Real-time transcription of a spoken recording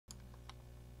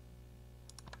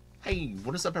Hey,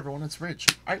 what is up, everyone? It's Rich.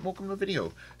 All right, welcome to the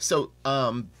video. So,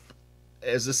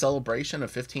 as a celebration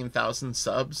of 15,000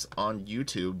 subs on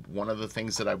YouTube, one of the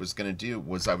things that I was going to do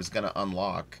was I was going to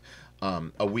unlock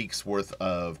a week's worth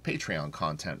of Patreon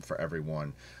content for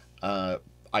everyone. Uh,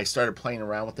 I started playing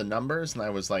around with the numbers and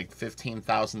I was like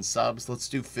 15,000 subs. Let's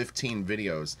do 15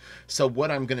 videos. So,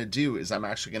 what I'm going to do is I'm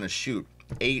actually going to shoot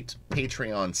 8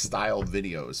 Patreon style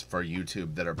videos for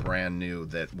YouTube that are brand new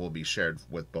that will be shared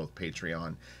with both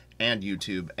Patreon and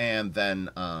YouTube, and then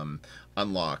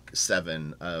unlock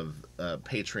 7 of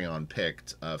Patreon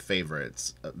picked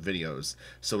favorites videos.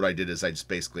 So what I did is I just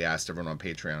basically asked everyone on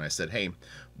Patreon. I said, "Hey,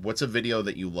 what's a video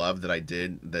that you love that I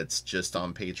did that's just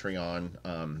on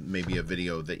Patreon? Maybe a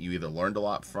video that you either learned a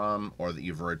lot from or that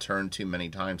you've returned to many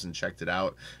times and checked it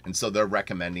out." And so they're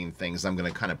recommending things. I'm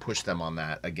going to kind of push them on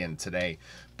that again today.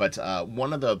 But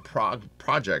one of the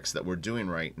projects that we're doing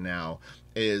right now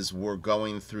is we're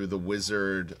going through the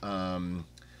Wizard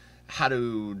how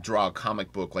to draw a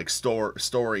comic book, like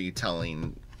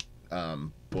storytelling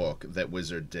book that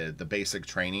Wizard did, the basic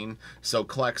training. So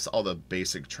collects all the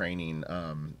basic training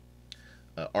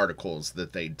articles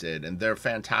that they did, and they're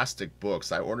fantastic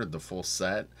books. I ordered the full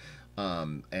set,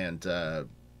 and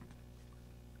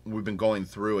we've been going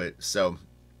through it. So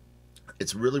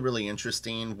it's really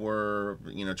interesting. We're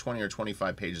 20 or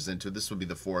 25 pages into it. This would be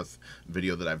the 4th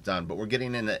video that I've done, but we're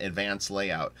getting into advanced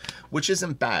layout, which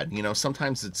isn't bad.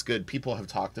 Sometimes it's good. People have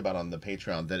talked about on the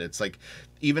Patreon that it's like,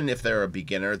 even if they're a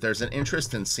beginner, there's an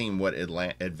interest in seeing what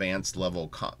advanced level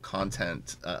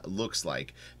content looks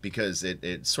like, because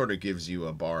it sort of gives you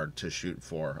a bar to shoot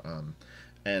for.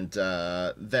 And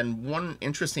then one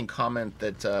interesting comment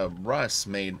that Russ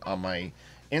made on my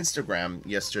Instagram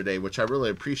yesterday, which I really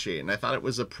appreciate, and I thought it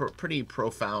was a pretty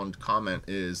profound comment,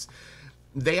 is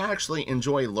they actually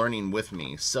enjoy learning with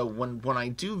me. So when I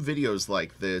do videos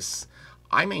like this,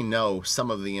 I may know some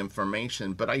of the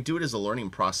information, but I do it as a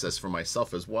learning process for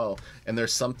myself as well. And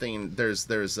there's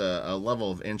a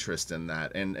level of interest in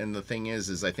that. And the thing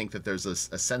is I think that there's a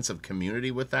sense of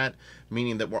community with that,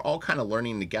 meaning that we're all kind of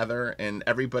learning together, and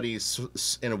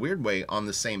everybody's in a weird way on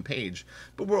the same page,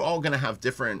 but we're all going to have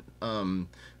different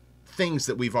things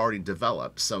that we've already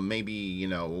developed. So maybe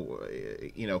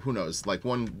who knows, like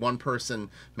one person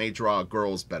may draw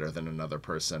girls better than another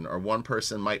person, or one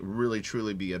person might really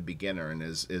truly be a beginner and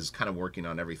is kind of working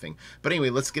on everything. But anyway,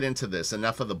 let's get into this.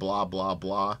 Enough of the blah blah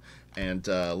blah, and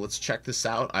let's check this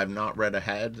out. I've not read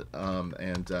ahead,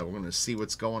 and we're going to see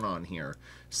what's going on here.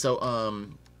 So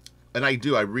and I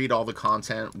read all the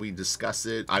content, we discuss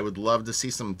it. I would love to see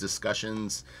some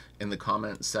discussions in the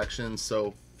comment section,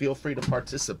 so feel free to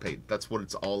participate. That's what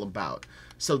it's all about.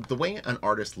 So the way an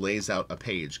artist lays out a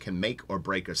page can make or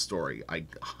break a story. I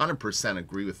 100%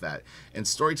 agree with that. And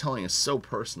storytelling is so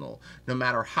personal, no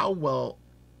matter how well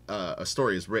a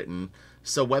story is written.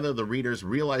 So whether the readers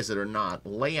realize it or not,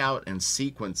 layout and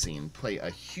sequencing play a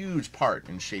huge part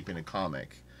in shaping a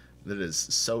comic. That is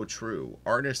so true.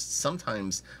 Artists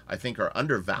sometimes, I think, are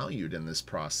undervalued in this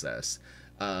process.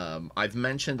 I've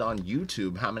mentioned on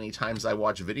YouTube how many times I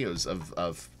watch videos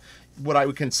of what I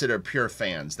would consider pure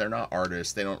fans. They're not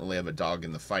artists. They don't really have a dog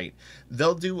in the fight.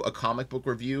 They'll do a comic book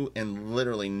review and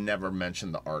literally never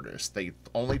mention the artist. They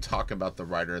only talk about the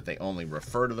writer. They only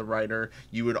refer to the writer.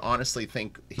 You would honestly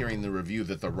think, hearing the review,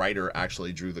 that the writer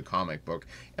actually drew the comic book.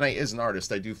 And as an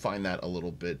artist, I do find that a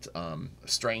little bit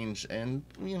strange and,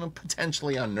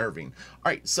 potentially unnerving.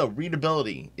 All right, so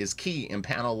readability is key in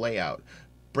panel layout.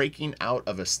 Breaking out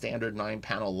of a standard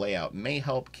 9-panel layout may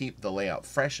help keep the layout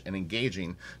fresh and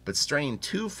engaging, but straying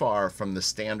too far from the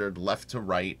standard left to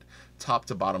right, top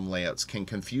to bottom layouts can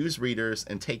confuse readers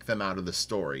and take them out of the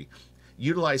story.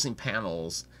 Utilizing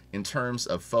panels in terms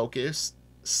of focus,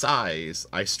 size,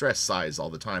 I stress size all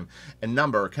the time, and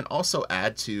number can also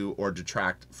add to or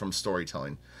detract from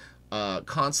storytelling.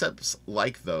 Concepts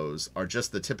like those are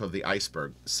just the tip of the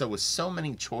iceberg. So with so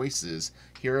many choices,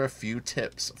 here are a few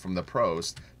tips from the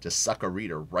pros to suck a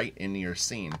reader right into your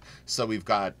scene. So we've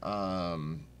got,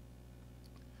 I'm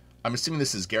assuming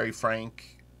this is Gary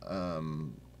Frank.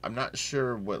 I'm not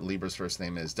sure what Lieber's first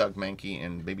name is. Doug Mankey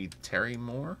and maybe Terry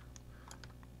Moore.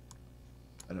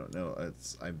 I don't know.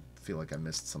 I feel like I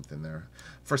missed something there.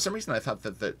 For some reason, I thought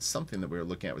that something that we were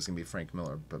looking at was going to be Frank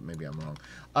Miller, but maybe I'm wrong.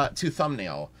 To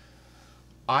thumbnail.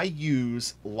 I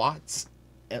use lots,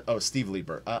 Steve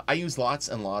Lieber. I use lots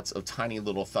and lots of tiny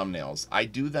little thumbnails. I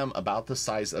do them about the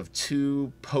size of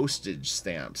 2 postage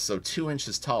stamps, so 2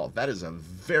 inches tall. That is a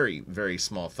very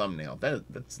small thumbnail.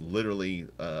 That's literally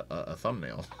a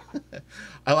thumbnail.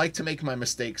 I like to make my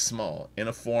mistakes small, in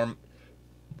a form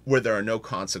where there are no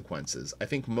consequences. I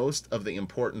think most of the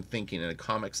important thinking in a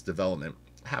comic's development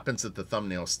happens at the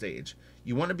thumbnail stage.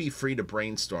 You want to be free to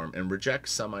brainstorm and reject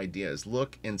some ideas.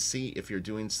 Look and see if you're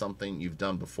doing something you've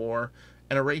done before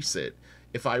and erase it.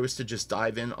 If I was to just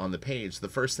dive in on the page, the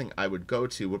first thing I would go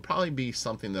to would probably be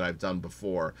something that I've done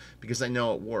before, because I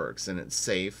know it works and it's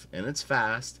safe and it's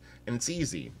fast and it's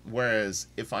easy. Whereas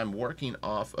if I'm working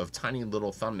off of tiny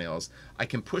little thumbnails, I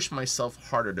can push myself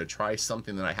harder to try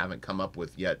something that I haven't come up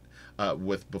with yet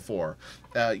with before.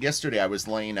 Yesterday I was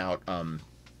laying out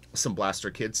some Blaster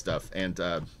Kid stuff, and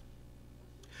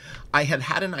I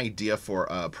had an idea for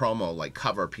a promo, like,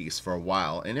 cover piece for a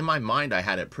while, and in my mind I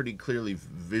had it pretty clearly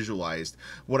visualized.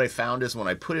 What I found is when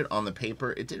I put it on the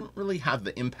paper, it didn't really have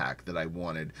the impact that I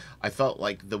wanted. I felt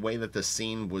like the way that the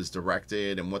scene was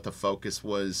directed and what the focus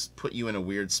was put you in a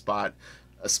weird spot.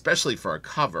 Especially for a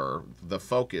cover, the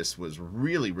focus was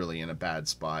really, really in a bad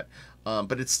spot.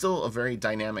 But it's still a very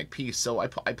dynamic piece. So I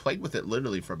played with it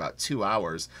literally for about 2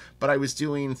 hours. But I was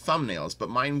doing thumbnails. But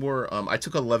mine were, I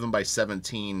took 11 by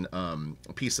 17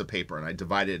 piece of paper and I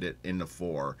divided it into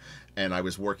 4. And I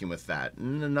was working with that.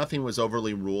 Nothing was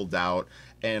overly ruled out.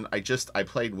 And I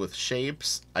played with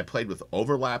shapes. I played with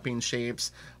overlapping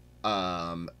shapes.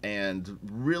 And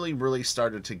really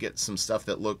started to get some stuff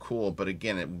that looked cool, but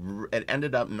again, it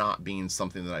ended up not being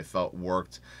something that I felt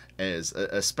worked as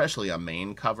especially a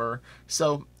main cover.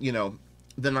 So, you know,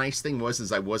 the nice thing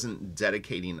was I wasn't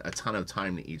dedicating a ton of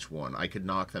time to each one. I could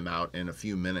knock them out in a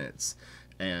few minutes.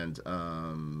 And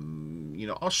you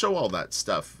know, I'll show all that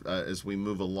stuff as we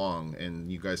move along,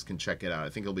 and you guys can check it out. I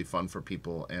think it'll be fun for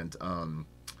people. And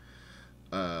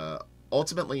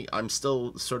ultimately, I'm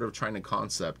still sort of trying to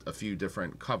concept a few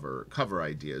different cover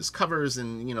ideas. Covers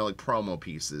and, you know, like promo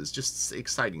pieces. Just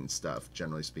exciting stuff,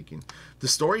 generally speaking. The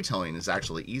storytelling is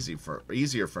actually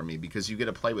easier for me because you get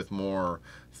to play with more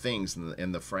things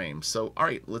in the frame. So, all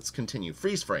right, let's continue.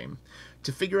 Freeze frame.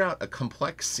 To figure out a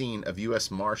complex scene of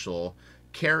U.S. Marshal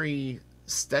Carrie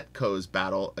Stetko's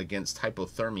battle against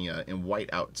hypothermia in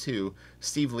Whiteout 2,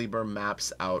 Steve Lieber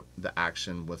maps out the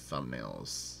action with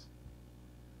thumbnails.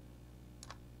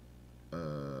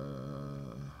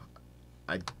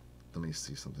 Let me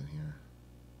see something here.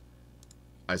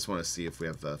 I just want to see if we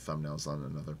have the thumbnails on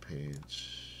another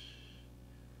page.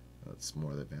 That's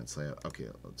more the advanced layout. Okay,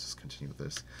 let's just continue with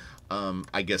this.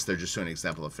 I guess they're just showing an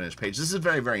example of finished page. This is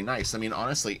very nice. I mean,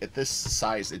 honestly, at this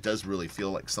size, it does really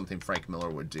feel like something Frank Miller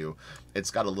would do.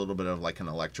 It's got a little bit of like an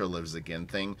Electro Lives Again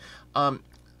thing.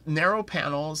 Narrow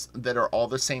panels that are all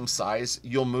the same size,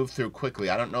 you'll move through quickly.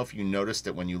 I don't know if you noticed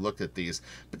it when you looked at these,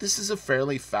 but this is a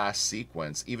fairly fast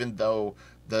sequence. Even though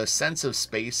the sense of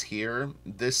space here,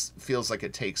 this feels like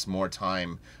it takes more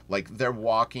time. Like they're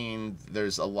walking,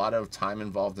 there's a lot of time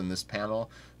involved in this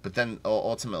panel, but then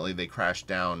ultimately they crash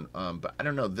down. But I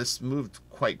don't know, this moved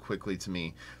quite quickly to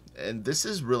me. And this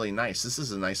is really nice. This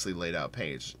is a nicely laid out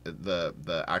page.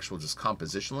 The actual just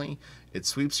compositionally, it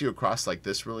sweeps you across like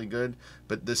this really good.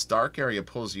 But this dark area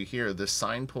pulls you here. This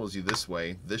sign pulls you this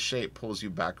way. This shape pulls you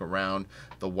back around.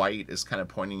 The white is kind of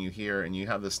pointing you here. And you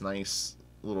have this nice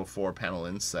little 4-panel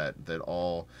inset that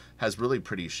all has really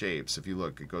pretty shapes. If you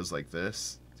look, it goes like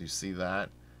this. Do you see that?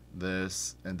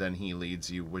 This. And then he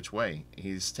leads you which way?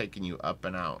 He's taking you up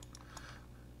and out.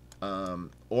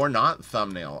 Or not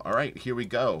thumbnail. All right, here we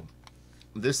go.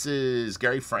 This is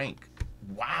Gary Frank.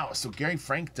 Wow, so Gary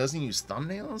Frank doesn't use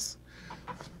thumbnails?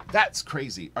 That's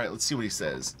crazy. All right, let's see what he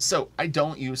says. So, I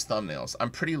don't use thumbnails. I'm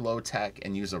pretty low tech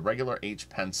and use a regular H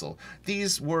pencil.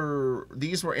 These were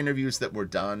interviews that were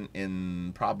done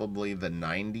in probably the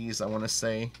 90s, I want to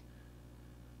say.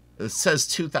 It says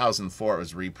 2004 it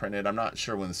was reprinted. I'm not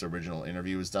sure when this original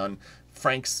interview was done.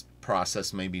 Frank's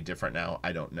process may be different now.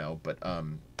 I don't know, but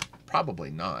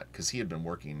probably not, because he had been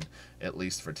working at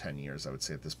least for 10 years, I would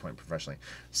say, at this point professionally.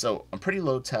 So I'm pretty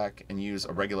low tech and use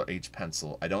a regular H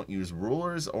pencil. I don't use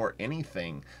rulers or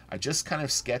anything. I just kind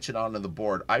of sketch it onto the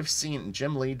board. I've seen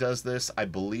Jim Lee does this. I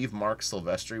believe Mark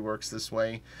Silvestri works this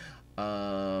way.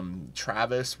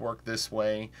 Travis worked this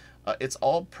way. It's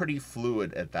all pretty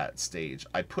fluid at that stage.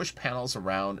 I push panels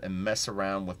around and mess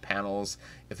around with panels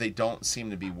if they don't seem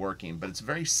to be working, but it's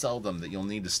very seldom that you'll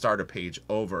need to start a page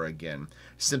over again,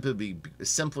 simply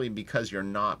because you're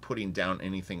not putting down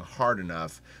anything hard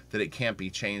enough that it can't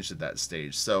be changed at that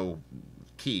stage. So,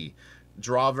 key.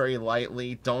 Draw very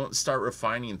lightly. Don't start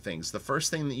refining things. The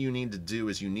first thing that you need to do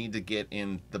is you need to get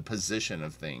in the position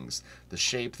of things, the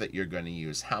shape that you're going to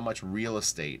use, how much real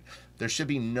estate. There should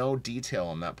be no detail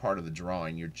on that part of the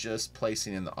drawing. You're just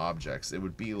placing in the objects. It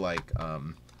would be like,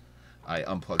 I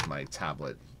unplugged my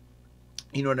tablet.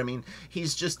 You know what I mean?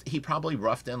 He probably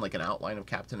roughed in like an outline of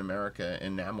Captain America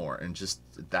and Namor, and just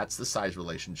that's the size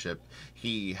relationship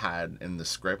he had in the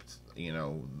script. You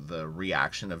know, the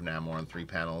reaction of Namor in 3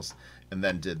 panels, and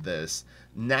then did this.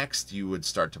 Next, you would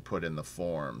start to put in the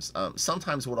forms.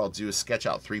 Sometimes what I'll do is sketch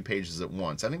out 3 pages at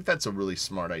once. I think that's a really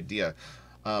smart idea.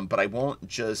 But I won't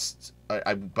just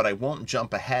but I won't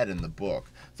jump ahead in the book.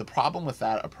 The problem with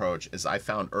that approach, as I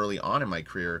found early on in my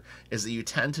career, is that you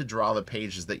tend to draw the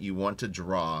pages that you want to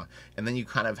draw, and then you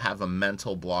kind of have a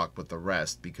mental block with the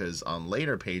rest, because on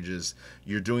later pages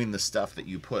you're doing the stuff that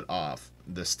you put off,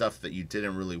 the stuff that you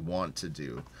didn't really want to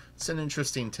do. It's an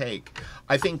interesting take.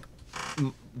 I think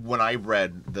when I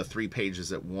read the 3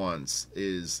 pages at once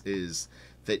is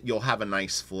that you'll have a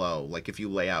nice flow. Like if you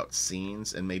lay out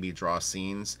scenes and maybe draw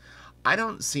scenes, I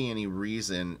don't see any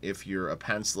reason, if you're a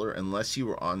penciler, unless you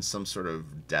were on some sort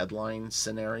of deadline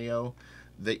scenario,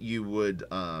 that you would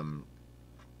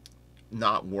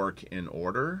not work in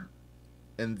order.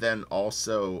 And then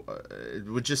also, it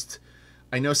would just,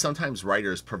 I know sometimes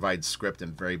writers provide script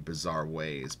in very bizarre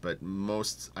ways, but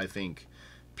most, I think,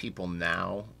 people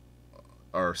now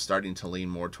are starting to lean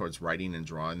more towards writing and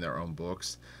drawing their own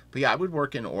books. But yeah, I would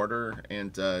work in order,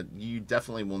 and you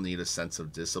definitely will need a sense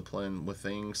of discipline with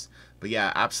things. But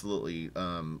yeah, absolutely.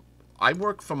 I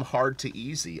work from hard to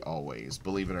easy always,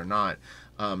 believe it or not.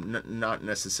 Not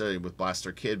necessarily with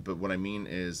Blaster Kid, but what I mean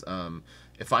is,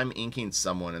 if I'm inking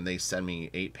someone and they send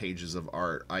me 8 pages of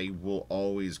art, I will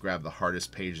always grab the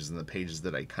hardest pages and the pages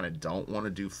that I kind of don't want to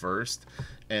do first.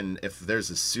 And if there's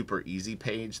a super easy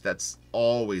page, that's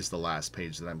always the last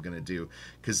page that I'm going to do,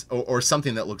 or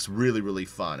something that looks really, really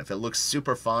fun. If it looks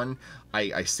super fun,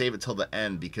 I save it till the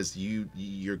end, because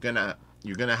you're gonna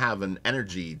have an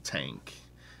energy tank,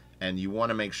 and you want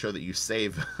to make sure that you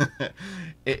save.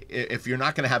 If you're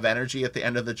not going to have energy at the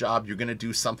end of the job, you're going to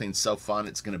do something so fun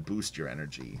it's going to boost your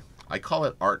energy. I call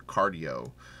it art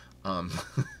cardio.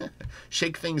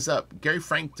 Shake things up. Gary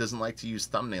Frank doesn't like to use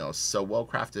thumbnails, so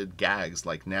well-crafted gags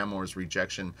like Namor's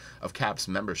rejection of Cap's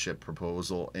membership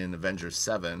proposal in Avengers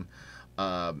 7,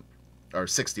 or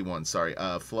 61, sorry,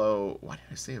 flow. Why did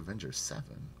I say Avengers 7?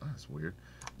 Oh, that's weird.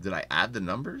 Did I add the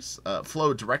numbers?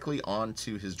 Flow directly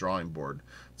onto his drawing board.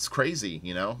 It's crazy,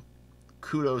 you know?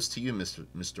 Kudos to you,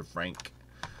 Mr. Frank.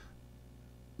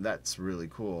 That's really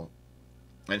cool.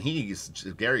 And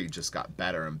Gary just got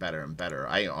better and better and better.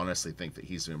 I honestly think that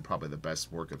he's doing probably the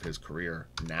best work of his career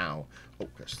now. Oh,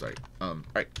 gosh, sorry. All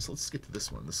right, so let's get to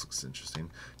this one. This looks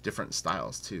interesting. Different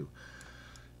styles, too.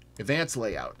 Advanced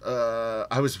layout.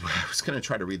 I was going to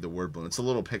try to read the word balloon. It's a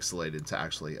little pixelated to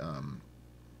actually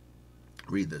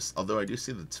read this, although I do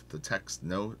see the text,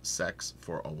 no sex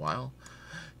for a while.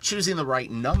 Choosing the right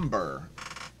number.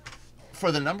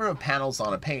 For the number of panels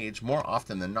on a page, more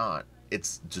often than not,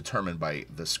 it's determined by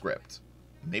the script.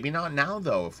 Maybe not now,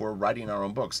 though, if we're writing our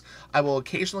own books. I will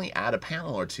occasionally add a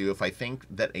panel or two if I think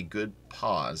that a good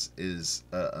pause is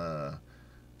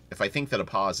if I think that a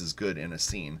pause is good in a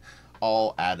scene.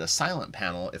 I'll add a silent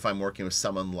panel if I'm working with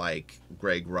someone like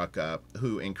Greg Rucka,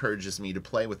 who encourages me to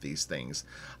play with these things.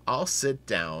 I'll sit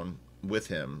down with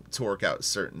him to work out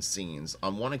certain scenes.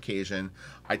 On one occasion,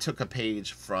 I took a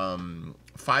page from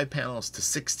 5 panels to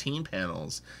 16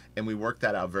 panels, and we worked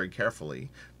that out very carefully.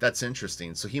 That's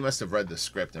interesting. So he must have read the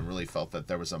script and really felt that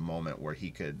there was a moment where he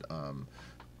could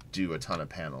do a ton of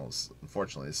panels.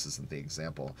 Unfortunately, this isn't the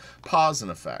example. Pause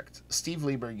and effect. Steve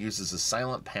Lieber uses a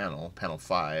silent panel, panel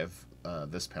 5,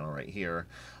 this panel right here,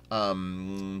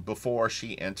 before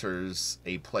she enters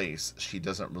a place she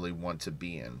doesn't really want to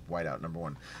be in. Whiteout number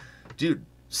 1. Dude,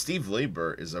 Steve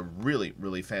Lieber is a really,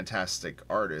 really fantastic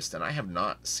artist, and I have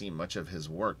not seen much of his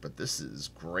work, but this is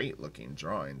great looking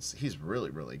drawings. He's really,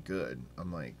 really good.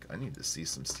 I'm like, I need to see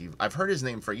some Steve. I've heard his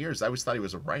name for years. I always thought he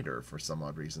was a writer for some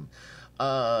odd reason.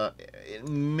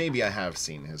 Maybe I have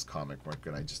seen his comic work,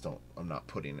 and I'm not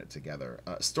putting it together.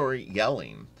 Story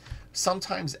yelling.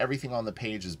 Sometimes everything on the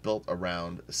page is built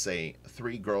around, say,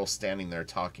 3 girls standing there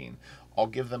talking. I'll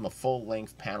give them a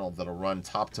full-length panel that'll run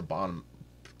top to bottom,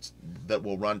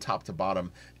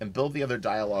 and build the other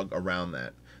dialogue around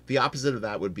that. The opposite of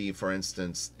that would be, for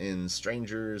instance, in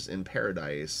Strangers in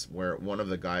Paradise, where one of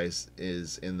the guys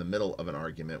is in the middle of an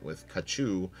argument with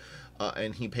Kachu,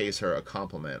 and he pays her a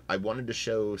compliment. I wanted to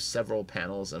show several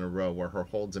panels in a row where her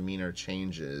whole demeanor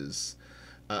changes,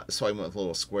 so I went with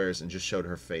little squares and just showed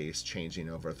her face changing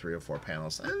over 3 or 4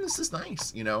 panels. And this is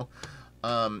nice, you know?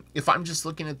 If I'm just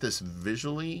looking at this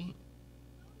visually,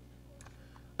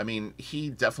 I mean, he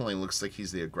definitely looks like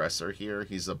he's the aggressor here.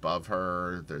 He's above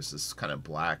her. There's this kind of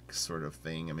black sort of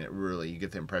thing. I mean, you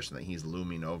get the impression that he's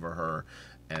looming over her.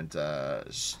 And,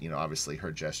 you know, obviously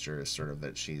her gesture is sort of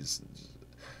that she's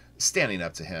standing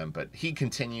up to him, but he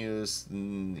continues,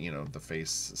 you know, the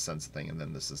face sense thing, and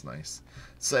then this is nice.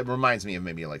 So it reminds me of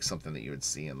maybe like something that you would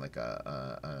see in like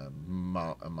a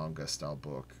manga style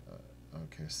book.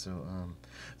 Okay, so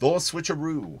the old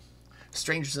switcheroo.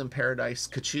 Strangers in Paradise,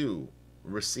 Kachu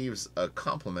receives a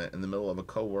compliment in the middle of a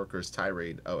co-worker's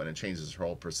tirade. Oh, and it changes her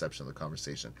whole perception of the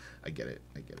conversation. I get it.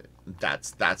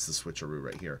 That's the switcheroo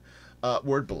right here.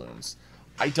 Word balloons.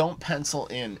 I don't pencil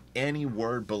in any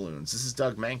word balloons. This is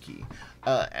Doug Mahnke.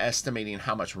 Estimating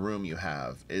how much room you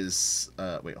have is...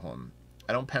 wait, hold on.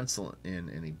 I don't pencil in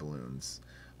any balloons.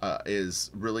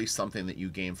 Is really something that you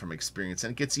gain from experience,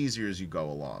 and it gets easier as you go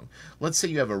along. Let's say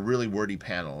you have a really wordy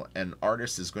panel, and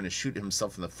artist is going to shoot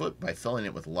himself in the foot by filling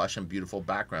it with lush and beautiful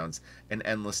backgrounds and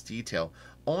endless detail,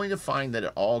 only to find that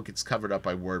it all gets covered up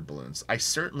by word balloons. I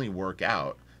certainly work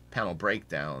out panel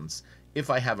breakdowns if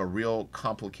I have a real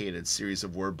complicated series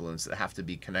of word balloons that have to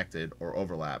be connected or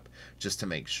overlap just to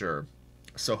make sure.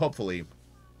 So hopefully,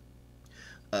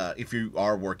 if you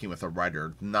are working with a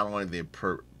writer, not only they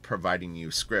providing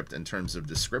you script in terms of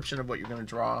description of what you're going to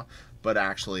draw, but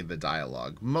actually the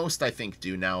dialogue. Most, I think,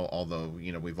 do now, although,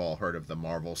 you know, we've all heard of the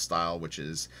Marvel style, which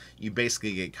is you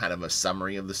basically get kind of a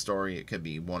summary of the story. It could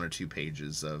be 1 or 2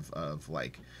 pages of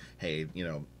like, hey, you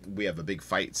know, we have a big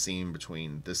fight scene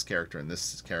between this character and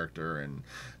this character, and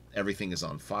everything is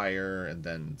on fire, and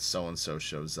then so-and-so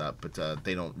shows up, but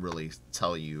they don't really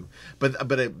tell you.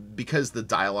 But because the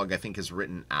dialogue, I think, is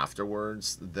written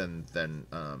afterwards, then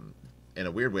in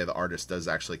a weird way, the artist does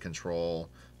actually control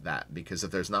that, because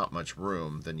if there's not much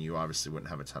room, then you obviously wouldn't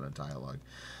have a ton of dialogue.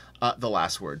 The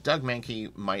last word. Doug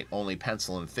Mahnke might only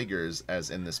pencil in figures, as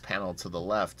in this panel to the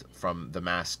left from The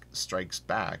Mask Strikes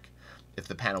Back, if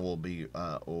the panel will be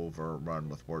overrun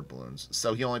with word balloons.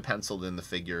 So he only penciled in the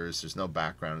figures, there's no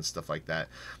background and stuff like that.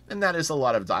 And that is a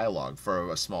lot of dialogue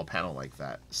for a small panel like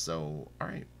that. So,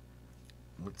 alright,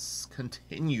 let's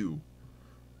continue.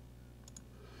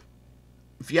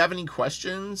 If you have any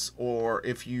questions, or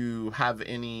if you have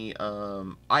any,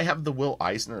 I have the Will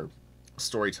Eisner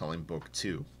storytelling book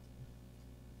too,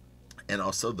 and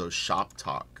also those Shop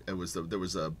Talk. There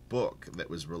was a book that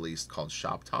was released called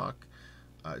Shop Talk.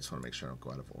 I just want to make sure I don't go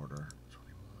out of order.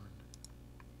 21,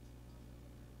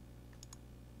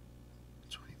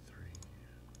 23.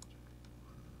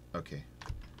 Okay.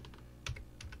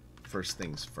 First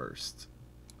things first.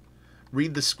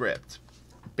 Read the script.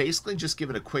 Basically just give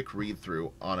it a quick read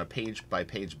through on a page by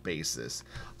page basis.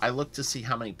 I look to see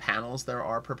how many panels there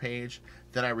are per page,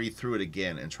 then I read through it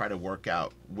again and try to work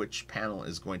out which panel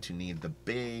is going to need the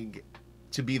big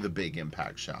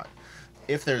impact shot.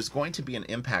 If there's going to be an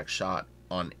impact shot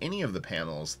on any of the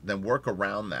panels, then work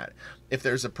around that. If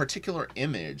there's a particular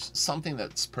image, something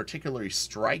that's particularly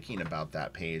striking about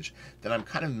that page, then I'm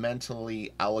kind of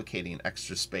mentally allocating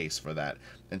extra space for that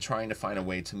and trying to find a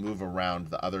way to move around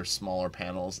the other smaller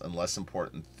panels and less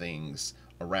important things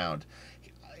around.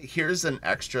 Here's an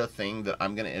extra thing that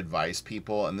I'm going to advise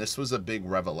people, and this was a big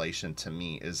revelation to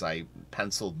me, is I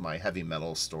penciled my heavy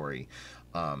metal story.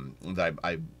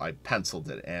 I penciled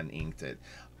it and inked it.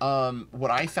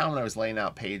 What I found when I was laying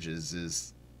out pages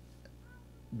is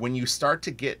when you start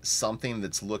to get something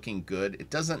that's looking good, it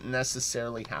doesn't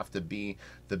necessarily have to be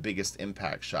the biggest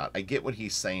impact shot. I get what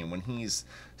he's saying. When he's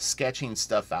sketching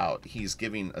stuff out, he's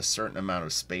giving a certain amount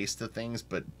of space to things,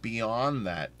 but beyond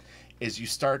that, as you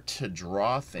start to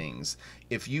draw things,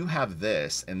 if you have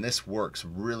this, and this works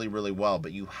really, really well,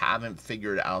 but you haven't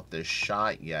figured out this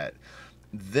shot yet,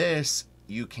 this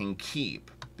you can keep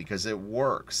because it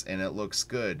works and it looks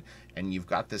good and you've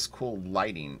got this cool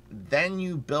lighting. Then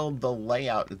you build the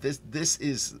layout. This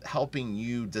is helping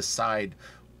you decide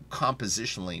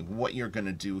compositionally what you're going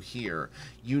to do here.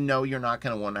 You know you're not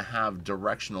going to want to have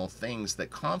directional things that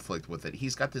conflict with it.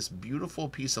 He's got this beautiful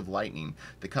piece of lightning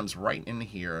that comes right into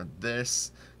here.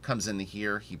 This comes into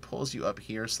here. He pulls you up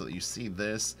here so that you see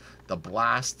this. The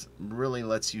blast really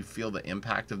lets you feel the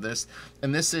impact of this.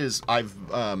 And this is, I've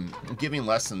giving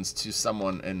lessons to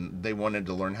someone and they wanted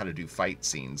to learn how to do fight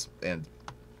scenes. And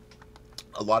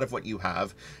a lot of what you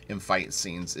have in fight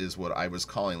scenes is what I was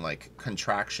calling like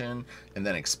contraction and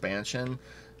then expansion.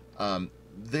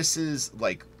 This is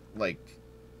like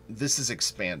this is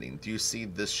expanding. Do you see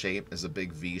this shape as a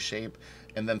big V shape?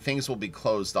 And then things will be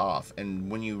closed off. And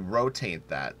when you rotate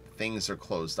that, things are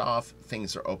closed off,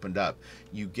 things are opened up.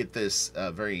 You get this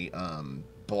very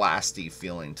blasty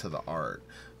feeling to the art.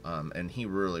 And he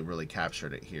really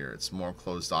captured it here. It's more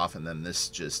closed off, and then this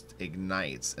just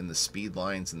ignites, and the speed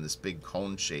lines and this big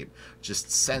cone shape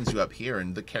just sends you up here,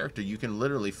 and the character, you can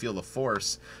literally feel the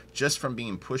force just from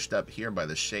being pushed up here by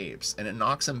the shapes, and it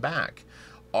knocks him back.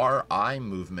 our eye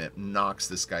movement knocks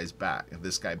this guy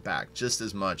back just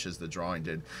as much as the drawing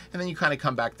did. And then you kind of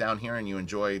come back down here and you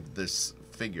enjoy this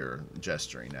figure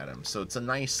gesturing at him. So it's a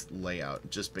nice layout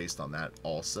just based on that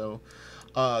also.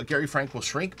 Gary Frank will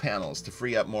shrink panels to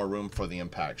free up more room for the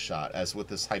impact shot, as with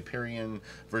this Hyperion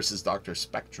versus Dr.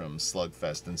 Spectrum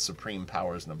slugfest in Supreme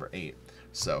Powers #8.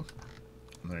 So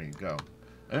there you go.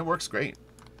 And it works great,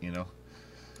 you know.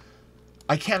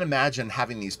 I can't imagine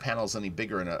having these panels any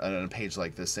bigger in a page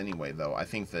like this anyway, though. I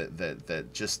think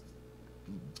that just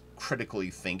critically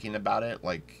thinking about it,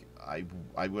 like,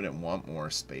 I wouldn't want more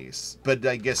space. But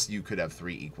I guess you could have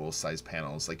 3 equal size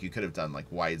panels. Like, you could have done, like,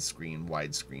 widescreen,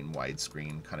 widescreen,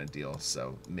 widescreen kind of deal.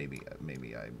 So maybe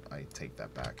I take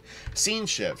that back. Scene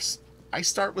shifts. I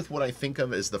start with what I think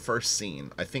of as the first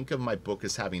scene. I think of my book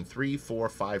as having 3, 4,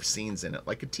 5 scenes in it,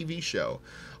 like a TV show.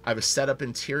 I have a setup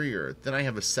interior, then I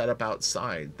have a setup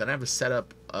outside, then I have a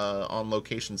setup on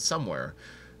location somewhere.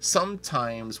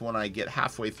 Sometimes when I get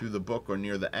halfway through the book or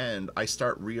near the end, I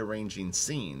start rearranging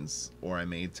scenes, or I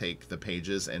may take the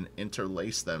pages and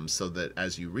interlace them so that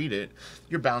as you read it,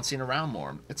 you're bouncing around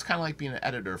more. It's kind of like being an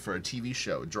editor for a TV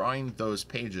show. Drawing those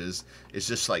pages is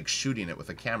just like shooting it with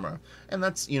a camera. And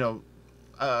that's, you know,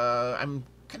 I'm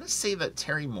going to say that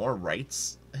Terry Moore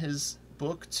writes his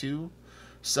book too.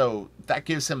 So that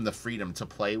gives him the freedom to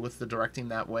play with the directing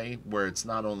that way, where it's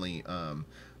not only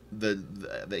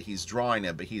that he's drawing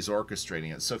it, but he's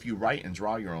orchestrating it. So if you write and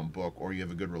draw your own book, or you have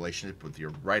a good relationship with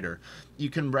your writer, you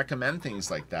can recommend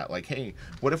things like that. Like, hey,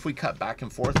 what if we cut back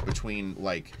and forth between,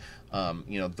 like,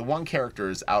 you know, the one character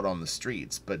is out on the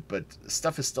streets, but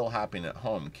stuff is still happening at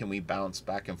home. Can we bounce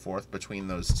back and forth between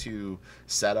those two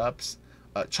setups?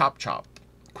 Chop chop.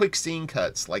 Quick scene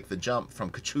cuts, like the jump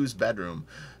from Kachu's bedroom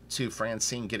to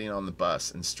Francine getting on the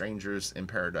bus in Strangers in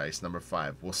Paradise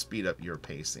 #5 will speed up your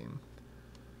pacing.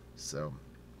 So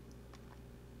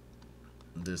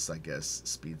this, I guess,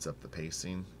 speeds up the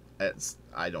pacing.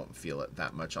 I don't feel it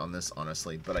that much on this,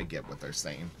 honestly, but I get what they're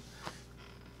saying.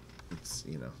 It's,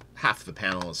 you know, half the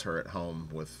panel is her at home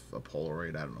with a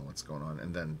Polaroid. I don't know what's going on.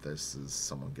 And then this is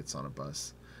someone gets on a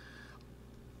bus.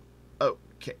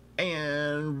 Okay,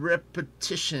 and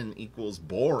repetition equals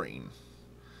boring.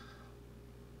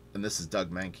 And this is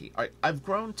Doug Mankey. I've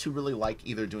grown to really like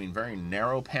either doing very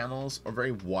narrow panels or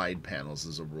very wide panels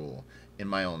as a rule in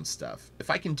my own stuff. If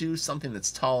I can do something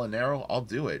that's tall and narrow, I'll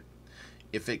do it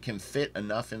if it can fit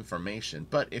enough information.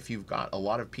 But if you've got a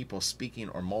lot of people speaking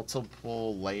or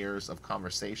multiple layers of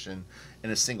conversation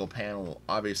in a single panel,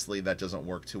 obviously that doesn't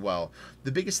work too well.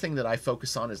 The biggest thing that I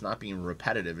focus on is not being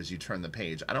repetitive as you turn the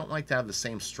page. I don't like to have the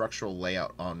same structural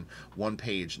layout on one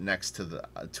page next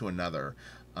to another.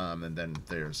 And then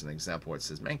there's an example where it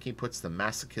says, Mankey puts the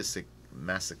masochistic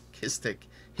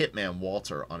hitman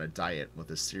Walter on a diet with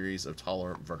a series of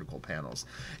taller vertical panels.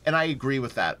 And I agree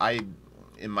with that.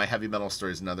 In my Heavy Metal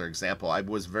Stories, another example, I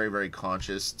was very, very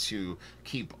conscious to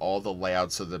keep all the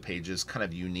layouts of the pages kind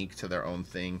of unique to their own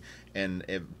thing. And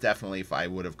definitely, if I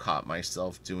would have caught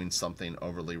myself doing something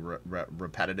overly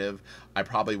repetitive, I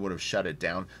probably would have shut it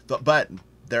down. But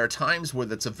there are times where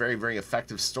that's a very, very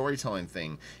effective storytelling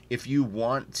thing. If you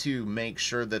want to make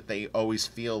sure that they always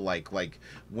feel like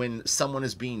when someone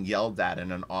is being yelled at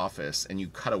in an office and you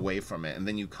cut away from it and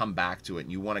then you come back to it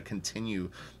and you want to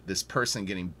continue this person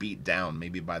getting beat down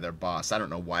maybe by their boss. I don't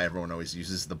know why everyone always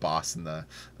uses the boss and the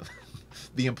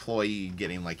employee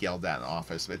getting like yelled at in the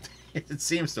office, but it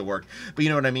seems to work. But you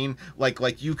know what I mean?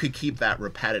 Like you could keep that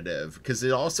repetitive, because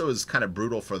it also is kind of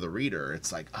brutal for the reader.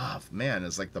 It's like, oh man,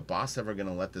 is like the boss ever going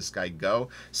to let this guy go?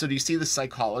 So do you see the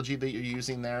psychology that you're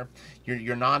using there?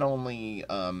 You're not only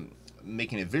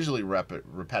making it visually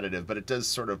repetitive, but it does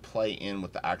sort of play in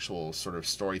with the actual sort of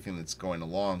story thing that's going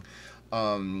along.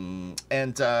 The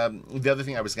other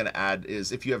thing I was going to add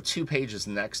is if you have 2 pages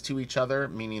next to each other,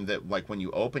 meaning that like when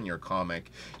you open your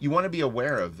comic, you want to be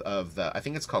aware of the, I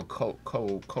think it's called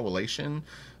correlation.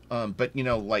 But you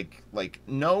know, like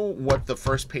know what the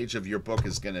first page of your book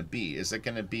is going to be. Is it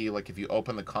going to be like, if you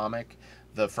open the comic,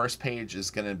 the first page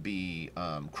is going to be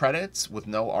credits with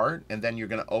no art, and then you're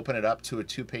going to open it up to a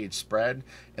 2-page spread,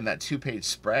 and that 2-page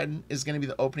spread is going to be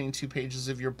the opening 2 pages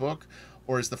of your book?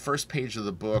 Or is the first page of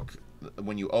the book,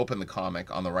 when you open the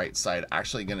comic on the right side,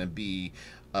 actually going to be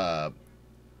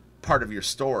part of your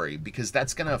story? Because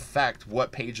that's going to affect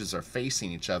what pages are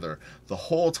facing each other the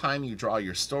whole time you draw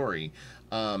your story.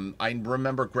 I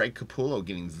remember Greg Capullo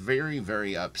getting very,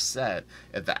 very upset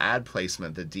at the ad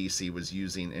placement that DC was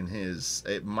using in his,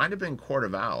 it might have been Court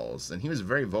of Owls, and he was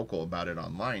very vocal about it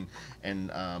online.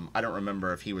 And I don't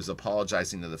remember if he was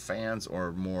apologizing to the fans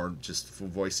or more just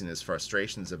voicing his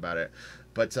frustrations about it.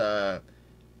 But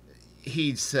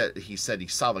he said he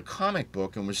saw the comic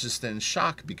book and was just in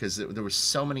shock because there were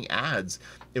so many ads.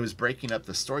 It was breaking up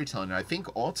the storytelling. And I think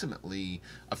ultimately,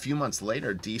 a few months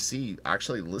later, DC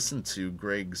actually listened to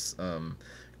Greg's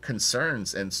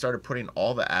concerns and started putting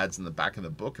all the ads in the back of the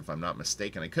book, if I'm not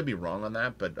mistaken. I could be wrong on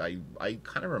that, but I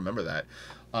kind of remember that.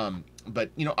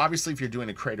 But, you know, obviously if you're doing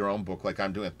a create-your-own book like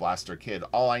I'm doing with Blaster Kid,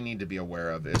 all I need to be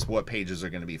aware of is what pages are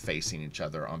going to be facing each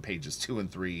other on pages 2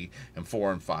 and 3 and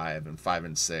 4 and 5 and 5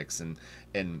 and 6.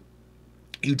 And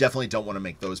you definitely don't want to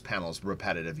make those panels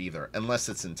repetitive either, unless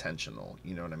it's intentional,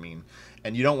 you know what I mean?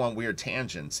 And you don't want weird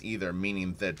tangents either,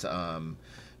 meaning that,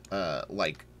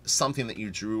 like, something that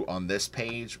you drew on this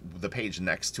page, the page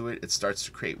next to it, it starts to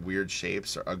create weird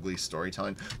shapes or ugly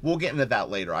storytelling. We'll get into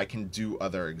that later. I can do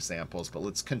other examples, but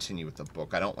let's continue with the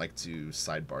book. I don't like to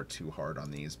sidebar too hard on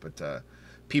these, but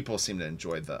people seem to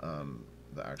enjoy the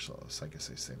actual. So I guess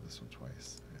I saved this one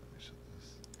twice. Yeah, let me show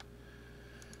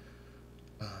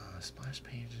this. Splash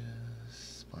pages,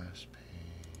 splash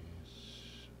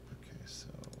page. Okay, so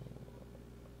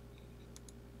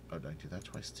did I do that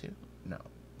twice too? No,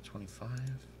 25.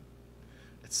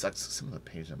 It sucks. Some of the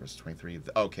page numbers 23.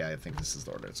 Okay, I think this is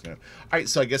the order it's going to. All right,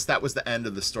 so I guess that was the end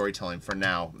of the storytelling for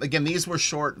now. Again, these were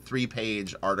short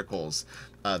 3-page articles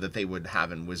that they would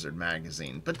have in Wizard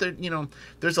magazine. But there, you know,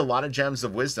 there's a lot of gems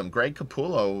of wisdom. Greg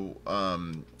Capullo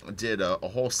did a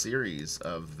whole series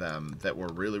of them that were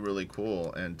really, really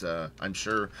cool, and I'm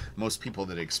sure most people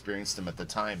that experienced them at the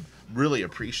time really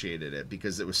appreciated it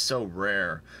because it was so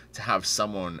rare to have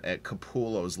someone at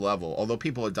Capullo's level. Although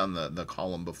people had done the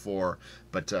column before,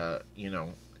 but you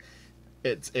know,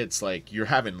 it's like you're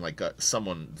having like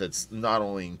someone that's not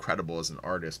only incredible as an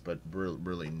artist, but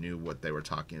really knew what they were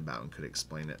talking about and could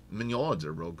explain it. Mignola did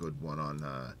a real good one on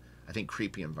I think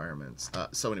creepy environments.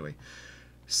 So anyway,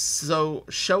 so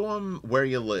show them where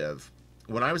you live.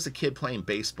 When I was a kid playing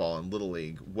baseball in Little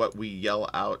League, what we yell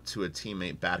out to a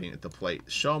teammate batting at the plate,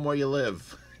 show them where you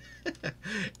live.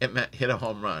 It meant hit a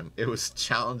home run. It was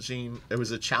challenging. It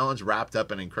was a challenge wrapped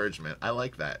up in encouragement. I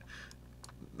like that.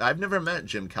 I've never met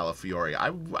Jim Calafiore.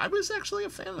 I was actually a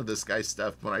fan of this guy's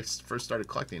stuff when I first started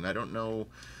collecting. I don't know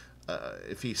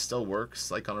if he still works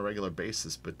like on a regular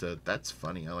basis, but that's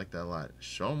funny. I like that a lot.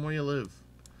 Show them where you live.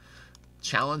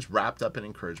 Challenge wrapped up in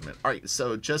encouragement. All right,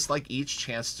 so just like each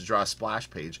chance to draw a splash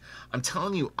page, I'm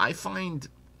telling you, I find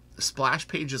splash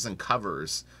pages and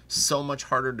covers so much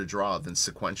harder to draw than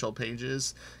sequential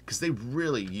pages because they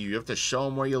really, you have to show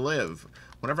them where you live.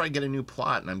 Whenever I get a new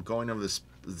plot and I'm going over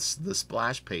the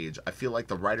splash page, I feel like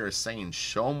the writer is saying,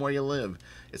 show them where you live.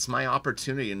 It's my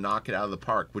opportunity to knock it out of the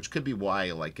park, which could be why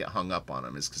I like get hung up on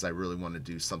them, is because I really want to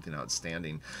do something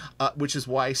outstanding, which is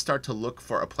why I start to look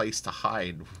for a place to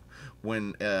hide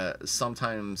when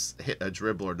sometimes hit a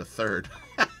dribbler to third.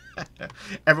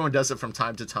 Everyone does it from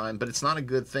time to time, but it's not a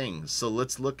good thing. So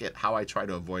let's look at how I try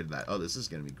to avoid that. Oh, this is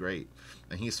going to be great.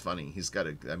 And he's funny. He's got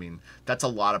I mean, that's a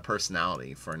lot of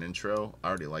personality for an intro. I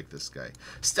already like this guy.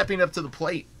 Stepping up to the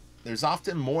plate. There's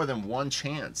often more than one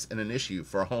chance in an issue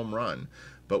for a home run.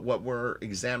 But what we're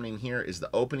examining here is the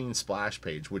opening splash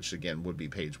page, which again would be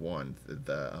page 1.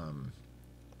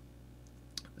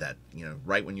 That, you know,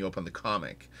 right when you open the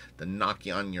comic, the knock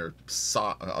you on your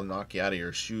I'll knock you out of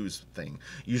your shoes thing,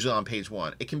 usually on page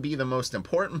 1. It can be the most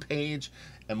important page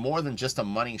and more than just a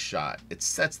money shot. It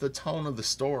sets the tone of the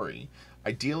story.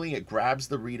 Ideally, it grabs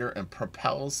the reader and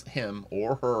propels him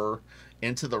or her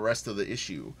into the rest of the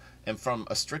issue. And from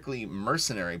a strictly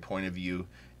mercenary point of view,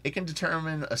 it can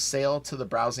determine a sale to the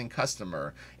browsing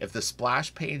customer. If the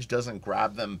splash page doesn't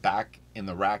grab them, back in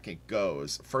the rack it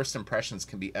goes. First impressions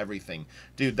can be everything.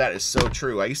 Dude, that is so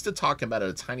true. I used to talk about it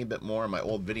a tiny bit more in my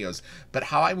old videos, but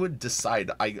how I would decide,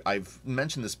 I've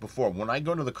mentioned this before, when I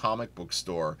go to the comic book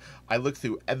store, I look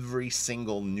through every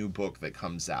single new book that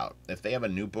comes out. If they have a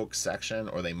new book section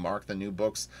or they mark the new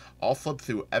books, I'll flip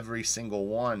through every single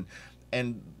one.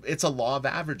 And it's a law of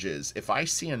averages. If I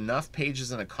see enough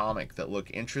pages in a comic that look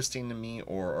interesting to me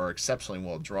or are exceptionally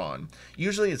well drawn,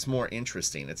 usually it's more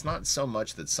interesting. It's not so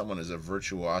much that someone is a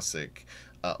virtuosic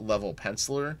level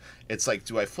penciler. It's like,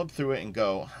 do I flip through it and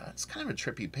go, it's kind of a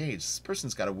trippy page. This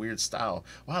person's got a weird style.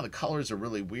 Wow, the colors are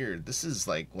really weird. This is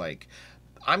like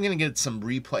I'm going to get some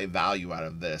replay value out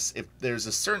of this. If there's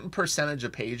a certain percentage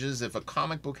of pages, if a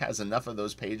comic book has enough of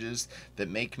those pages that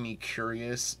make me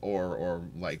curious or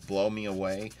like blow me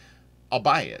away, I'll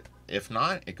buy it. If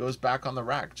not, it goes back on the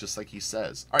rack, just like he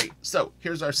says. All right, so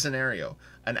here's our scenario.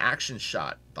 An action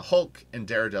shot. The Hulk and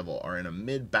Daredevil are in a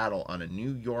mid-battle on a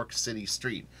New York City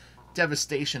street.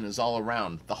 Devastation is all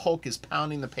around. The Hulk is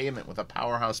pounding the pavement with a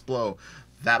powerhouse blow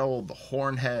that old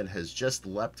hornhead has just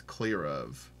leapt clear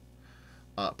of.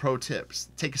 Pro tips: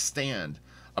 take a stand.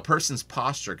 A person's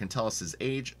posture can tell us his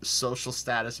age, social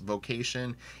status,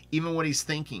 vocation, even what he's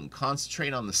thinking.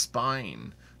 Concentrate on the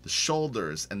spine, the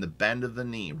shoulders, and the bend of the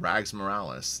knee. Rags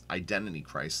Morales, Identity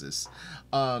Crisis.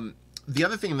 The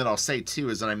other thing that I'll say too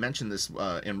is, and I mentioned this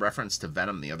in reference to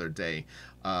Venom the other day.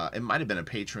 It might have been a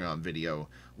Patreon video.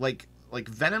 Like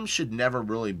Venom should never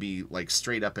really be like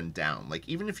straight up and down. Like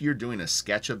even if you're doing a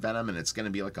sketch of Venom and it's going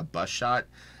to be like a bust shot,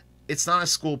 it's not a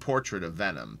school portrait of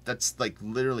Venom. That's like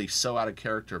literally so out of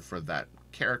character for that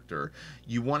character.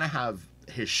 You want to have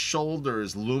his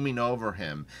shoulders looming over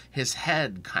him, his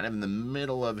head kind of in the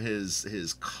middle of his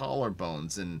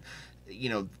collarbones, and you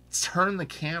know, turn the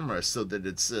camera so that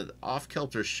it's an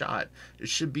off-kilter shot. It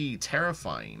should be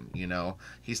terrifying, you know.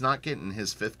 He's not getting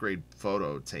his 5th grade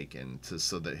photo taken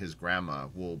so that his grandma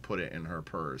will put it in her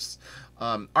purse.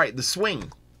 All right, the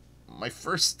swing. My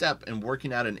first step in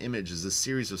working out an image is a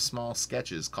series of small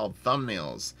sketches called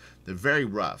thumbnails. They're very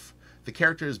rough. The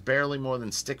character is barely more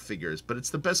than stick figures, but it's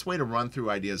the best way to run through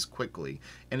ideas quickly.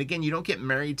 And again, you don't get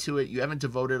married to it. You haven't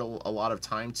devoted a lot of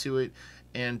time to it.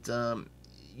 And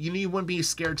you wouldn't be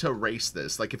scared to erase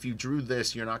this. Like if you drew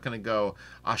this, you're not going to go,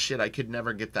 oh shit, I could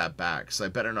never get that back, so I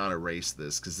better not erase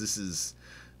this because this is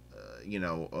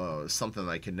something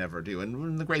that I could never do.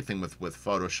 And the great thing with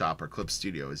Photoshop or Clip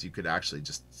Studio is you could actually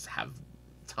just have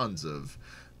tons of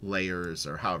layers,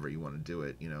 or however you want to do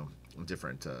it,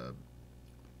 different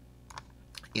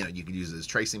you could use it as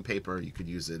tracing paper, you could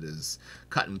use it as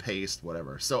cut and paste,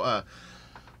 whatever. So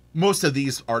most of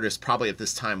these artists probably at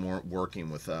this time weren't working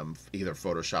with either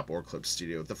Photoshop or Clip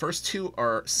Studio. The first two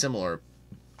are similar.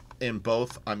 In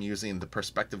both, I'm using the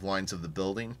perspective lines of the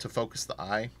building to focus the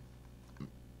eye.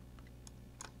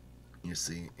 You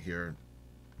see here,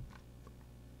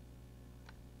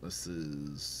 this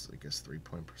is, I guess,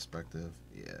 3-point perspective.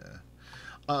 Yeah.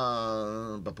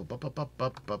 I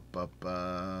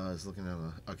was looking at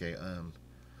okay.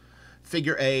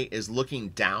 Figure A is looking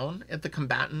down at the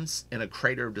combatants in a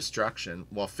crater of destruction,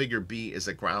 while Figure B is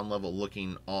at ground level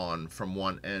looking on from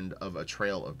one end of a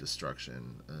trail of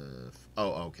destruction.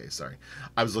 Okay, sorry.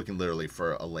 I was looking literally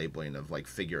for a labeling of like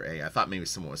Figure A. I thought maybe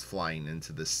someone was flying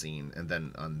into this scene, and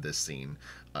then on this scene,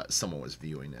 someone was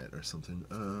viewing it or something.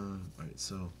 Alright,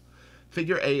 so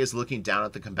Figure A is looking down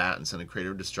at the combatants in a crater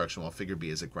of destruction, while Figure B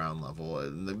is at ground level.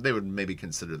 They would maybe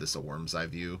consider this a worm's eye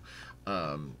view.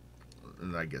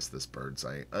 And I guess this bird's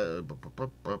eye.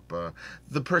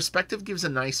 The perspective gives a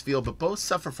nice feel, but both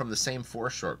suffer from the same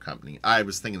foreshort company. I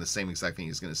was thinking the same exact thing he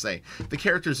was going to say. The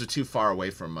characters are too far away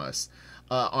from us.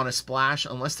 On a splash,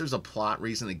 unless there's a plot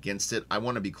reason against it, I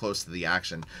want to be close to the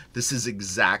action. This is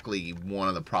exactly one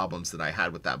of the problems that I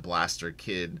had with that Blaster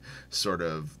Kid sort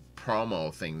of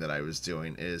promo thing that I was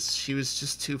doing, is she was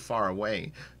just too far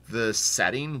away. The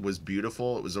setting was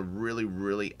beautiful. It was a really,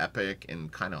 really epic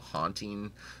and kind of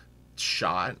haunting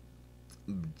shot,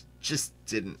 just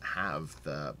didn't have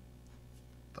the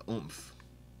oomph.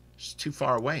 She's too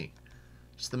far away.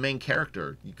 She's the main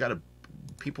character. You gotta,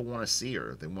 people want to see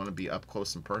her. They want to be up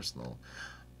close and personal.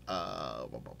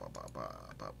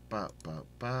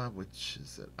 Which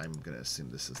is it? I'm gonna assume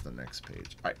this is the next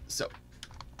page. All right, so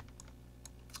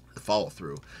the follow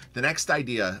through. The next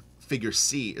idea, Figure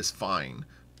C, is fine,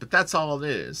 but that's all it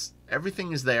is.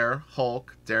 Everything is there,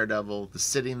 Hulk, Daredevil, the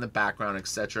city in the background,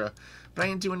 etc. But I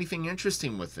didn't do anything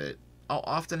interesting with it. I'll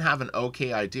often have an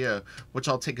okay idea, which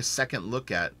I'll take a second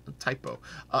look at, typo,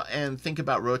 and think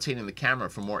about rotating the camera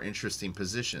for more interesting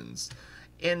positions.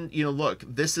 And, look,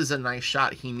 this is a nice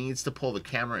shot. He needs to pull the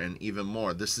camera in even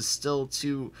more. This is still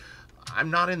too...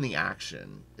 I'm not in the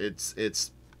action.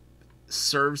 It's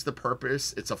serves the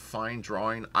purpose. It's a fine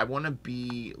drawing. I want to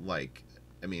be, like...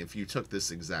 I mean, if you took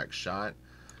this exact shot...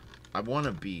 I want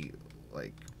to be,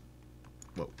 like,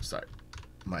 whoa, sorry,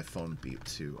 my phone beeped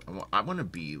too. I want to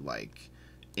be, like,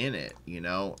 in it,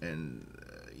 and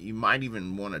you might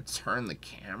even want to turn the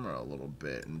camera a little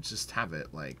bit and just have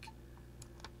it, like,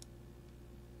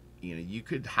 you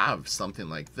could have something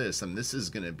like this, and this is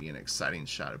going to be an exciting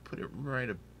shot. I put it right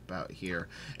about here,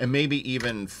 and maybe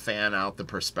even fan out the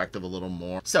perspective a little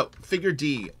more. So, Figure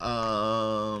D,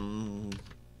 let's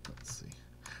see.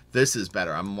 This is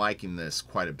better. I'm liking this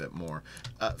quite a bit more.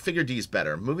 Figure D is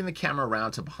better. Moving the camera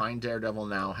around to behind Daredevil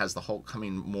now has the Hulk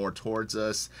coming more towards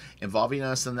us, involving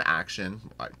us in the action.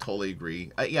 I totally agree.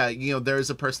 Yeah, there's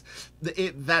a person...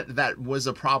 That was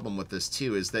a problem with this,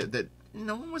 too, is that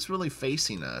no one was really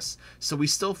facing us. So we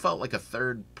still felt like a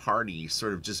third party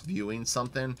sort of just viewing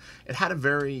something. It had a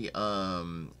very,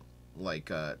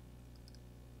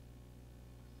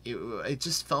 it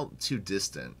just felt too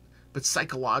distant. But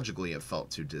psychologically, it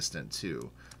felt too distant,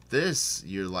 too. This,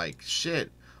 you're like,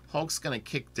 shit, Hulk's gonna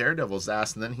kick Daredevil's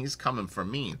ass, and then he's coming for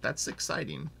me. That's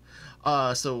exciting.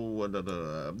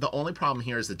 The only problem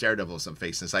here is that Daredevil isn't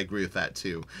facing us. I agree with that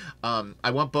too.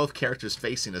 I want both characters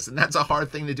facing us, and that's a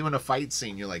hard thing to do in a fight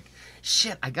scene. You're like,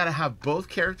 shit, I gotta have both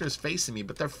characters facing me,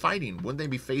 but they're fighting. Wouldn't they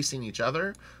be facing each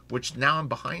other? Which now I'm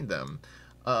behind them.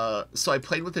 So I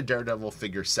played with the Daredevil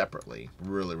figure separately.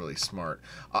 Really, really smart.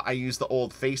 I used the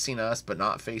old facing us but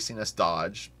not facing us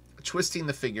dodge, twisting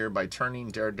the figure by turning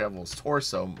Daredevil's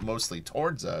torso mostly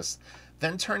towards us,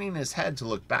 then turning his head to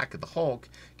look back at the Hulk,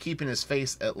 keeping his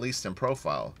face at least in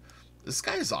profile. This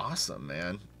guy is awesome,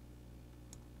 man.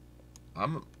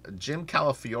 Jim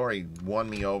Calafiore won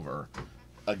me over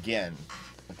again.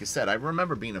 Like I said, I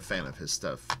remember being a fan of his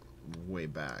stuff way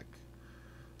back.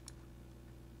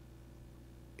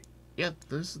 Yeah,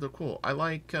 they're cool. I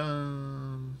like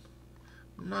not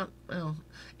well,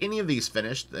 any of these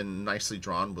finished and nicely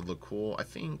drawn would look cool. I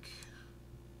think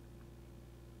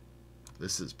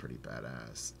this is pretty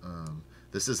badass.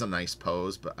 This is a nice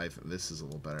pose, but I think this is a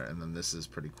little better. And then this is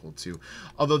pretty cool too.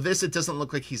 Although this, it doesn't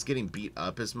look like he's getting beat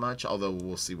up as much. Although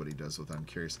we'll see what he does with it. I'm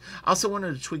curious. I also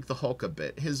wanted to tweak the Hulk a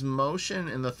bit. His motion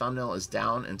in the thumbnail is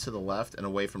down and to the left and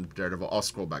away from Daredevil. I'll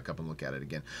scroll back up and look at it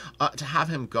again. To have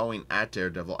him going at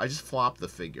Daredevil, I just flopped the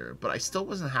figure. But I still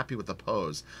wasn't happy with the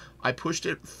pose. I pushed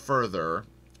it further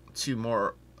to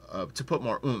put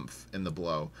more oomph in the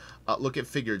blow. Look at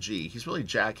figure G. He's really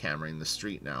jackhammering the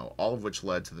street now, all of which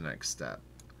led to the next step.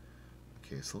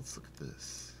 Okay, so let's look at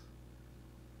this.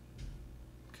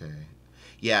 Okay.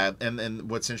 Yeah, and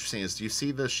what's interesting is, do you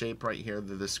see the shape right here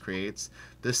that this creates?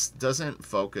 This doesn't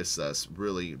focus us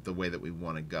really the way that we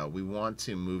want to go. We want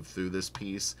to move through this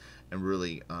piece and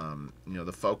really, you know,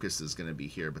 the focus is going to be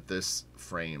here, but this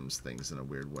frames things in a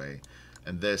weird way.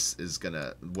 And this is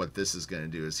what this is gonna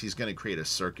do is he's gonna create a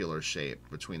circular shape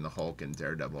between the Hulk and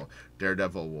Daredevil.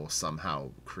 Daredevil will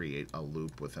somehow create a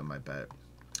loop with him, I bet.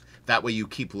 That way you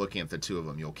keep looking at the two of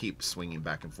them. You'll keep swinging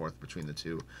back and forth between the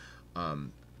two.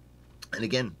 And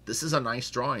again, this is a nice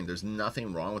drawing. There's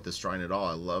nothing wrong with this drawing at all.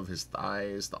 I love his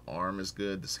thighs. The arm is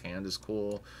good. This hand is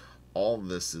cool. All of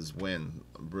this is win.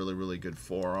 Really, really good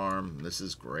forearm. This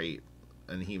is great.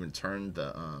 And he even turned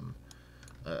the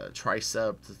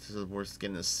tricep. This is worth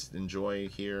getting to enjoy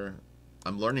here.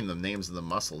 I'm learning the names of the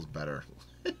muscles better.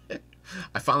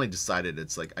 I finally decided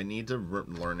it's like I need to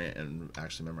learn it and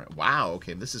actually memorize. Wow,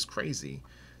 okay, this is crazy.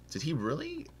 Did he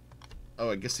really?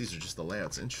 Oh, I guess these are just the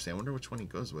layouts. Interesting. I wonder which one he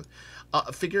goes with.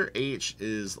 Figure H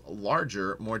is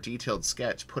larger, more detailed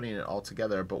sketch, putting it all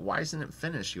together. But why isn't it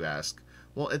finished, you ask?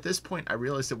 Well, at this point, I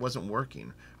realized it wasn't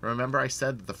working. Remember I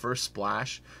said that the first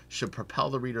splash should propel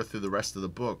the reader through the rest of the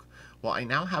book? Well, I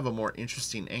now have a more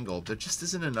interesting angle. There just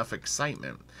isn't enough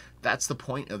excitement. That's the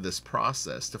point of this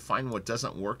process, to find what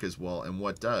doesn't work as well and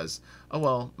what does. Oh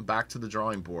well, back to the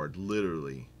drawing board,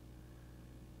 literally.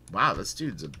 Wow, this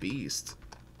dude's a beast.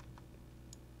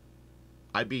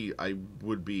 I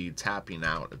would be tapping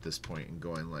out at this point and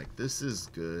going like, this is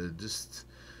good, just...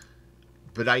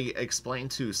 But I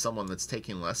explained to someone that's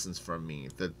taking lessons from me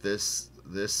that this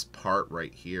part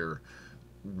right here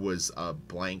was a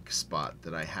blank spot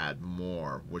that I had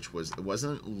more, which was, it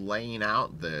wasn't laying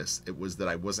out this, it was that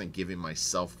I wasn't giving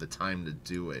myself the time to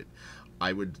do it.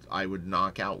 I would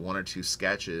knock out one or two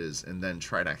sketches and then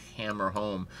try to hammer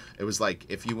home. It was like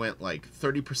if you went like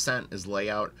 30% is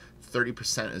layout,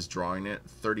 30% is drawing it,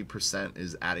 30%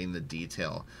 is adding the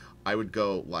detail. I would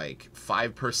go like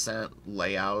 5%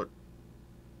 layout,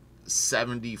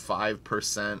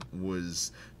 75%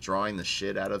 was drawing the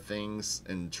shit out of things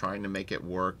and trying to make it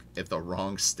work at the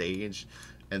wrong stage,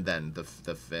 and then the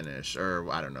finish, or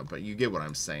I don't know, but you get what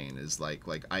I'm saying, is like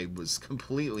I was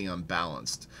completely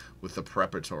unbalanced with the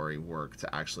preparatory work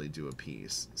to actually do a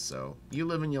piece. So you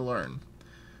live and you learn.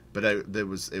 But it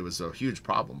was a huge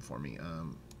problem for me.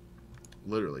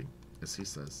 Literally, as he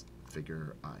says,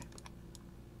 figure I.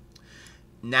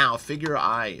 Now, figure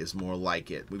I is more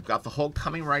like it. We've got the Hulk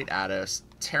coming right at us,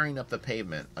 tearing up the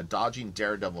pavement. A dodging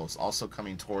Daredevil is also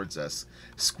coming towards us,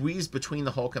 squeezed between the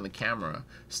Hulk and the camera,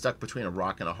 stuck between a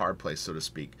rock and a hard place, so to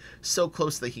speak. So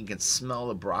close that he can smell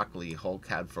the broccoli Hulk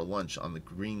had for lunch on the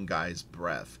green guy's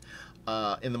breath.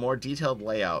 In the more detailed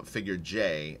layout, figure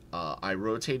J, I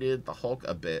rotated the Hulk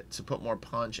a bit to put more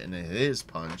punch in his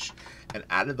punch and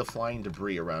added the flying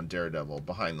debris around Daredevil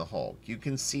behind the Hulk. You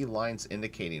can see lines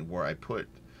indicating where I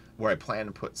plan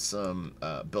to put some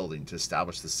building to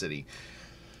establish the city.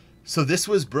 So this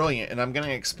was brilliant, and I'm going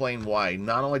to explain why.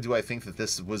 Not only do I think that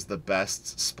this was the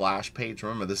best splash page,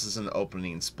 remember this is an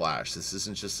opening splash. This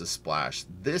isn't just a splash.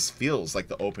 This feels like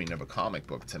the opening of a comic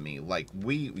book to me. Like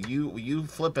you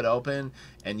flip it open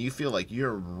and you feel like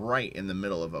you're right in the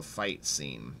middle of a fight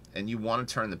scene, and you want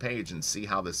to turn the page and see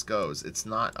how this goes. It's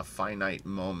not a finite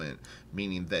moment,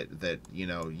 meaning that you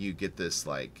know, you get this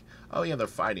like, oh yeah, they're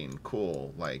fighting,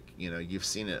 cool, like, you know, you've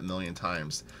seen it a million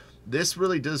times. This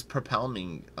really does propel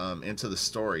me into the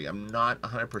story. I'm not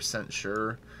 100%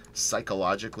 sure,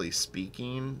 psychologically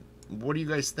speaking. What do you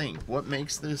guys think? What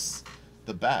makes this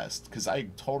the best? Because I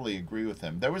totally agree with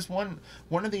him. There was one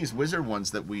of these wizard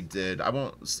ones that we did. I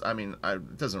mean,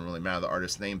 it doesn't really matter the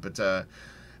artist's name, but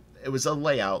it was a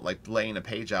layout, like laying a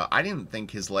page out. I didn't think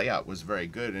his layout was very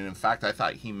good, and in fact I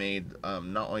thought he made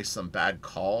not only some bad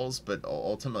calls, but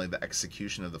ultimately the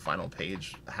execution of the final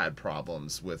page had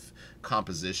problems with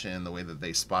composition, the way that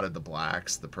they spotted the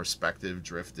blacks, the perspective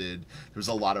drifted. There was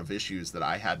a lot of issues that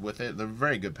I had with it. They're a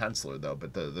very good penciler though,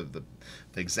 but the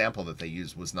example that they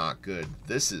used was not good.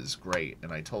 This is great,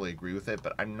 and I totally agree with it,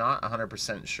 but I'm not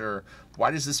 100% sure.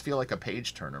 Why does this feel like a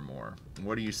page turner more?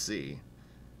 What do you see?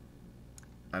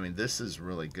 I mean, this is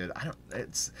really good.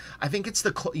 I think it's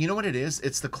you know what it is?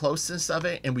 It's the closeness of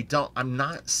it, and I'm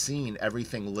not seeing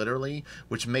everything literally,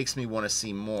 which makes me want to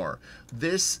see more.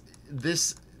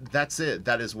 That's it.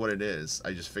 That is what it is.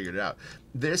 I just figured it out.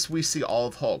 This, we see all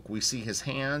of Hulk. We see his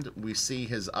hand. We see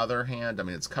his other hand. I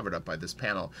mean, it's covered up by this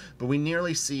panel, but we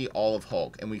nearly see all of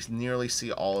Hulk, and we nearly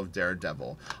see all of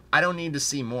Daredevil. I don't need to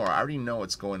see more. I already know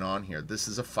what's going on here. This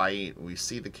is a fight. We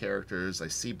see the characters. I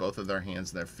see both of their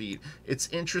hands and their feet. It's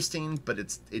interesting, but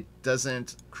it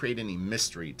doesn't create any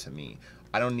mystery to me.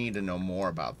 I don't need to know more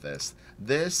about this.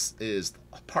 This is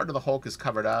part of the Hulk is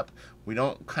covered up. We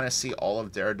don't kind of see all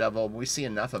of Daredevil. We see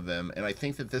enough of him, and I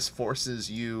think that this forces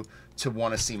you to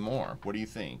want to see more. What do you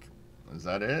think? Is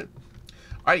that it?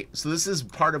 All right, so this is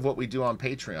part of what we do on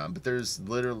Patreon, but there's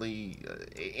literally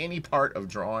any part of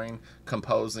drawing,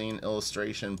 composing,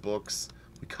 illustration, books.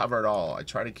 We cover it all. I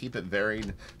try to keep it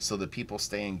varied so that people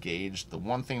stay engaged. The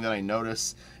one thing that I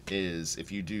notice is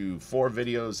if you do 4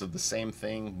 videos of the same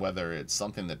thing, whether it's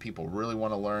something that people really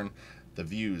want to learn, the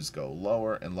views go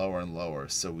lower and lower and lower.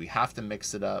 So we have to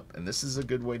mix it up, and this is a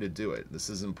good way to do it. This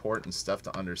is important stuff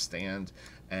to understand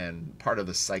and part of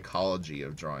the psychology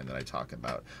of drawing that I talk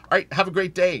about. All right, have a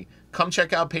great day. Come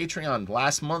check out Patreon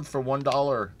last month for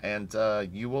 $1,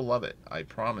 and you will love it. I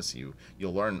promise you.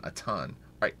 You'll learn a ton.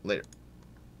 All right, later.